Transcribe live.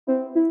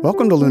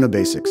Welcome to Luna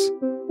Basics.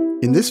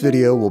 In this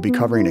video, we'll be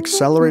covering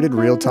accelerated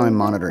real-time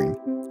monitoring,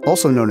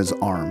 also known as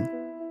ARM.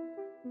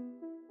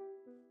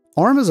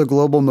 ARM is a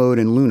global mode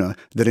in Luna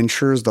that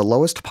ensures the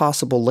lowest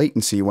possible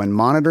latency when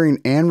monitoring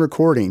and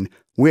recording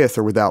with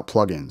or without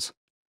plugins.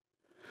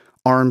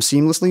 ARM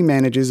seamlessly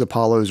manages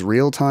Apollo's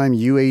real-time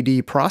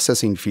UAD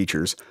processing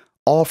features,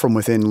 all from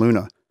within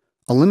Luna,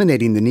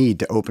 eliminating the need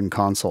to open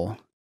console.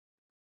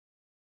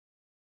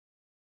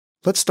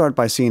 Let's start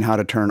by seeing how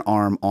to turn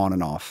ARM on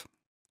and off.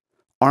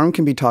 ARM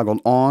can be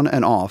toggled on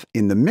and off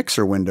in the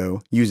mixer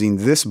window using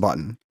this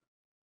button,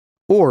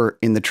 or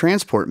in the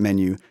transport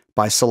menu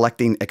by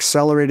selecting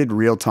Accelerated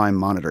Real-Time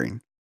Monitoring.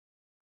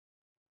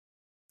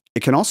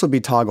 It can also be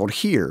toggled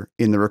here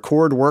in the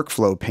Record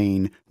Workflow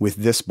pane with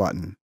this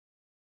button.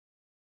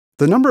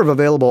 The number of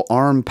available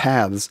ARM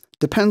paths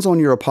depends on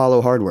your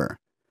Apollo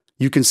hardware.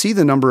 You can see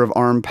the number of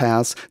ARM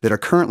paths that are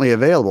currently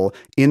available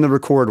in the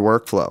Record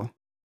Workflow.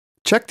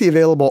 Check the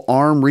available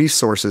ARM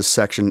resources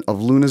section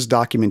of Luna's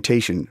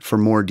documentation for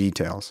more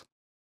details.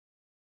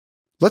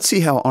 Let's see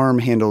how ARM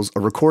handles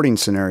a recording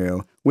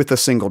scenario with a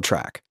single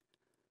track.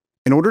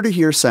 In order to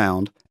hear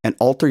sound and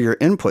alter your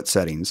input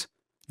settings,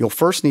 you'll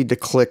first need to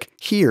click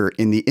here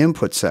in the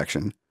Input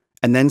section,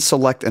 and then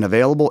select an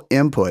available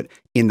input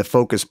in the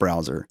Focus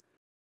browser,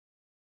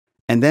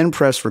 and then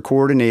press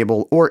Record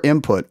Enable or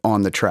Input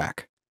on the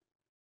track.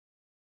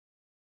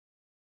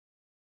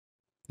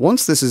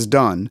 Once this is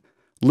done,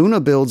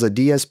 Luna builds a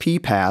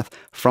DSP path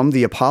from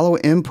the Apollo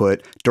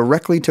input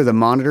directly to the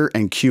monitor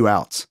and cue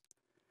outs.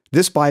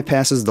 This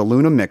bypasses the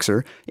Luna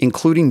mixer,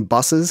 including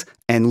buses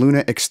and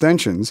Luna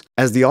extensions,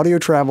 as the audio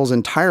travels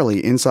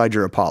entirely inside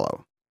your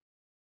Apollo.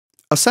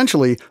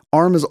 Essentially,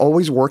 ARM is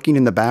always working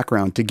in the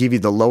background to give you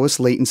the lowest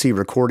latency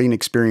recording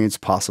experience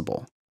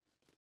possible.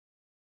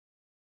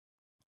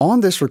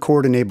 On this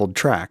record-enabled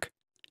track,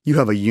 you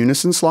have a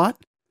unison slot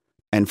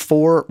and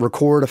 4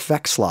 record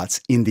effect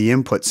slots in the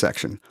input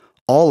section,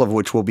 all of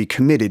which will be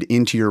committed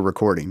into your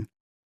recording.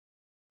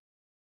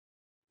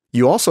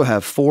 You also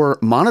have 4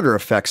 monitor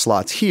effect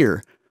slots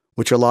here,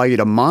 which allow you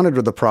to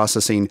monitor the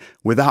processing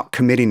without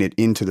committing it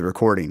into the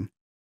recording.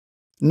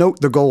 Note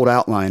the gold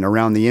outline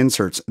around the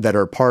inserts that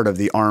are part of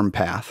the ARM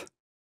path.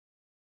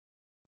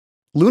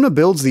 Luna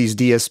builds these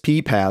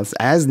DSP paths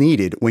as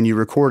needed when you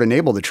record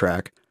enable the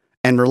track,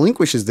 and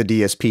relinquishes the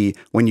DSP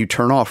when you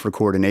turn off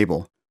record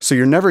enable, so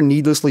you're never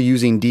needlessly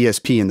using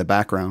DSP in the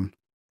background.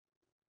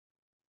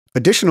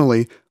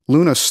 Additionally,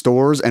 Luna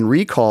stores and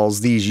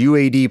recalls these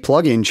UAD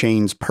plugin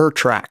chains per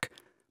track,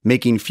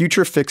 making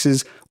future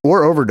fixes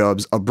or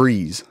overdubs a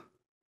breeze.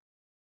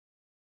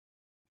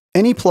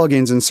 Any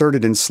plugins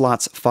inserted in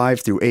slots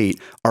 5 through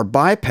 8 are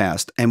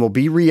bypassed and will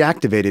be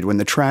reactivated when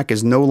the track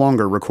is no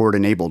longer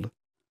record-enabled.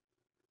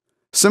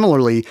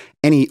 Similarly,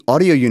 any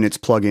audio units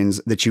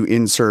plugins that you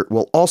insert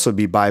will also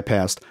be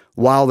bypassed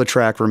while the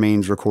track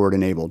remains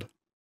record-enabled.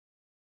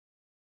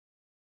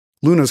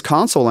 Luna's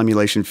console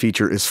emulation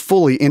feature is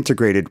fully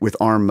integrated with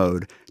ARM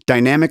mode,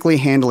 dynamically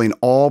handling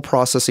all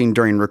processing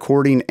during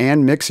recording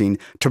and mixing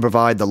to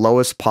provide the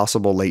lowest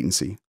possible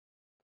latency.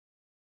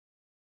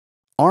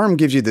 ARM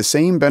gives you the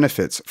same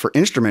benefits for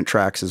instrument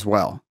tracks as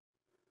well.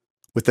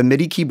 With the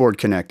MIDI keyboard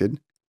connected,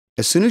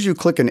 as soon as you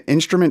click an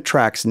instrument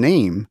track's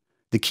name,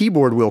 the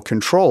keyboard will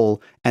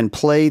control and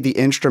play the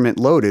instrument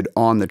loaded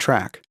on the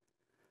track.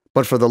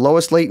 But for the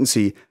lowest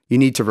latency, you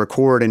need to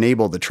record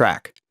enable the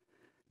track.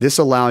 This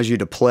allows you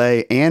to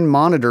play and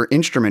monitor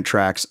instrument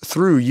tracks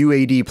through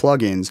UAD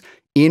plugins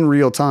in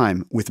real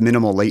time with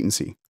minimal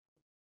latency.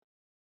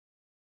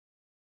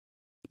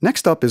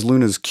 Next up is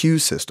Luna's cue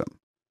system.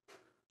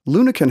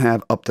 Luna can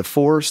have up to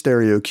 4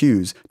 stereo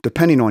cues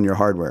depending on your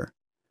hardware.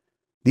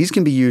 These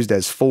can be used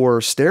as 4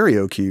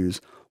 stereo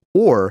cues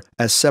or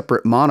as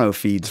separate mono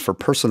feeds for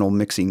personal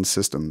mixing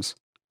systems.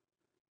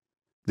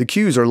 The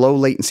cues are low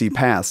latency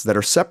paths that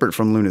are separate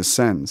from Luna's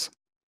sends.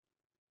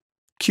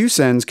 Cue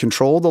sends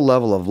control the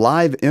level of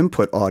live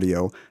input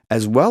audio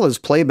as well as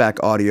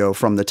playback audio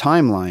from the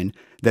timeline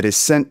that is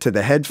sent to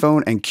the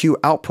headphone and cue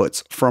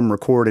outputs from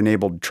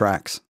record-enabled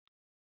tracks.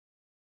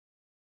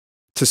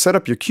 To set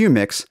up your cue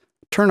mix,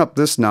 turn up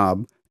this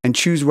knob and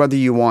choose whether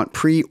you want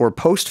pre or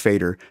post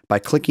fader by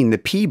clicking the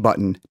P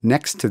button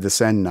next to the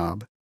send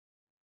knob.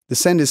 The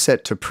send is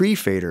set to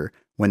pre-fader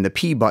when the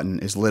P button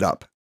is lit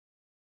up.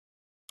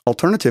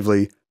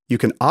 Alternatively, you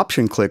can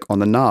option click on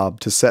the knob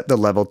to set the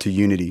level to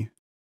unity.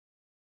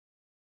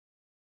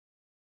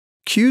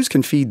 Cues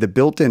can feed the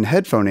built-in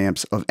headphone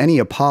amps of any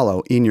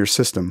Apollo in your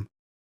system.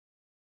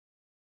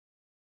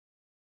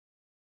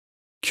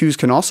 Cues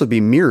can also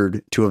be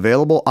mirrored to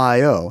available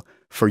I/O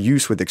for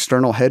use with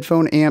external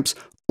headphone amps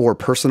or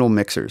personal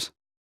mixers.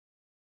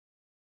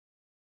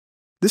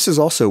 This is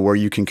also where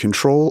you can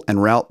control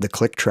and route the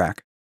click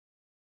track.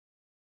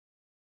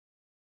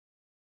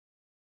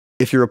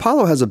 If your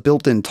Apollo has a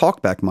built-in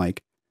talkback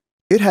mic,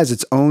 it has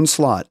its own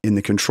slot in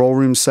the control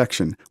room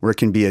section where it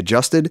can be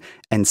adjusted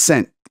and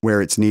sent where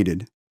it's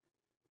needed.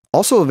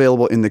 Also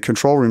available in the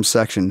control room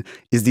section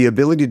is the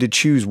ability to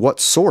choose what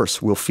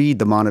source will feed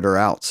the monitor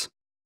outs.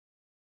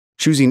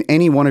 Choosing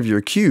any one of your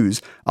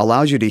cues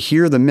allows you to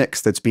hear the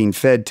mix that's being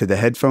fed to the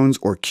headphones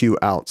or cue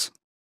outs.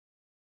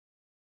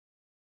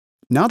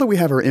 Now that we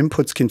have our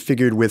inputs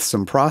configured with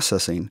some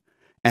processing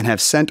and have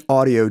sent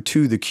audio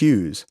to the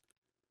cues,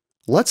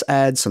 let's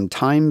add some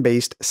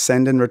time-based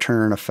send and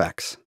return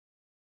effects.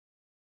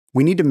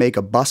 We need to make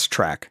a bus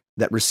track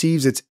that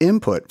receives its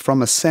input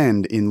from a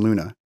send in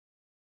Luna.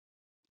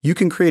 You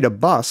can create a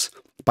bus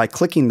by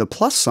clicking the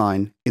plus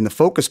sign in the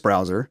Focus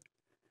browser,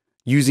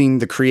 using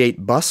the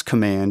Create Bus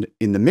command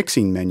in the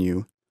Mixing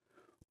menu,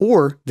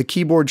 or the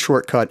keyboard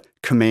shortcut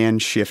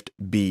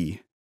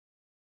Command-Shift-B.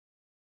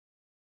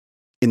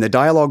 In the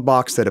dialog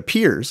box that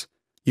appears,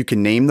 you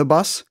can name the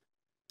bus,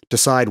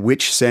 decide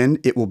which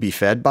send it will be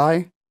fed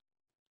by,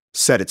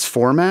 set its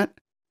format,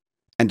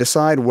 and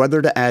decide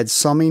whether to add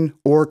summing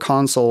or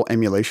console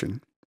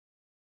emulation.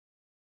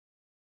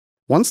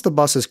 Once the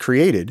bus is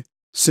created,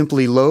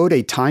 simply load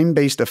a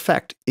time-based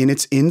effect in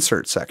its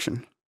Insert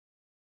section.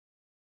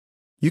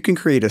 You can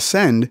create a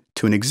send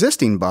to an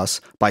existing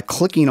bus by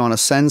clicking on a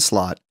send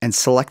slot and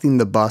selecting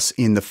the bus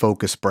in the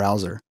Focus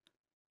browser.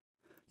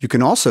 You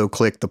can also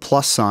click the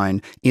plus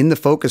sign in the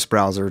Focus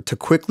browser to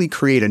quickly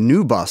create a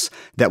new bus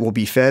that will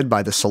be fed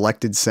by the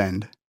selected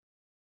send.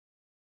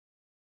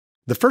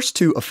 The first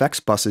two effects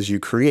buses you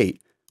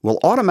create will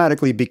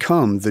automatically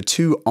become the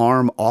two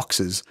ARM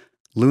auxes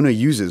Luna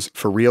uses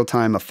for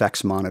real-time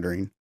effects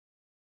monitoring.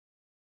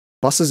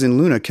 Buses in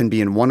Luna can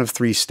be in one of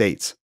three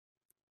states: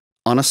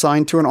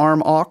 unassigned to an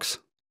ARM aux,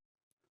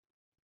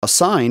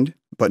 assigned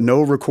but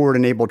no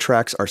record-enabled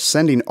tracks are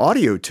sending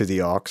audio to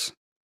the aux,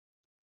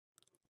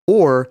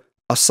 or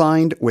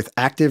assigned with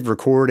active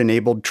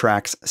record-enabled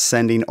tracks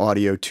sending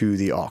audio to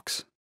the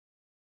aux.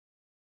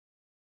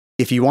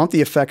 If you want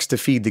the effects to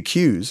feed the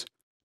cues,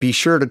 be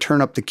sure to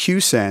turn up the cue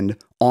send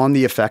on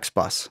the effects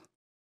bus.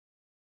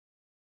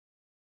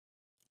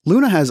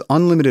 Luna has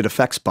unlimited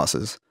effects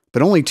buses,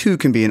 but only 2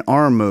 can be in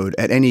ARM mode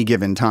at any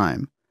given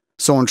time.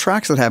 So on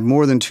tracks that have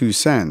more than 2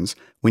 sends,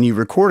 when you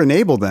record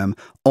enable them,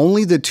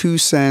 only the 2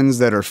 sends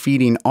that are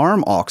feeding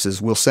ARM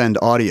auxes will send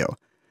audio.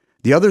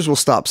 The others will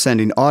stop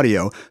sending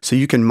audio, so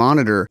you can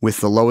monitor with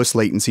the lowest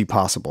latency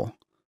possible.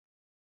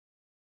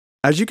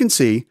 As you can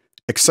see,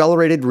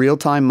 accelerated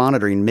real-time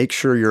monitoring makes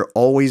sure you're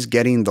always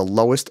getting the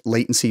lowest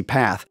latency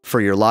path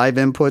for your live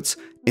inputs,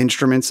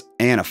 instruments,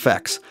 and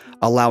effects,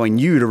 allowing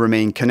you to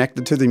remain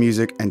connected to the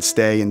music and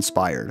stay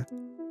inspired.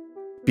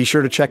 Be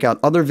sure to check out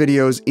other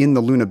videos in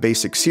the Luna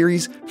Basics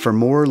series for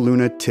more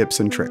Luna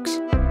tips and tricks.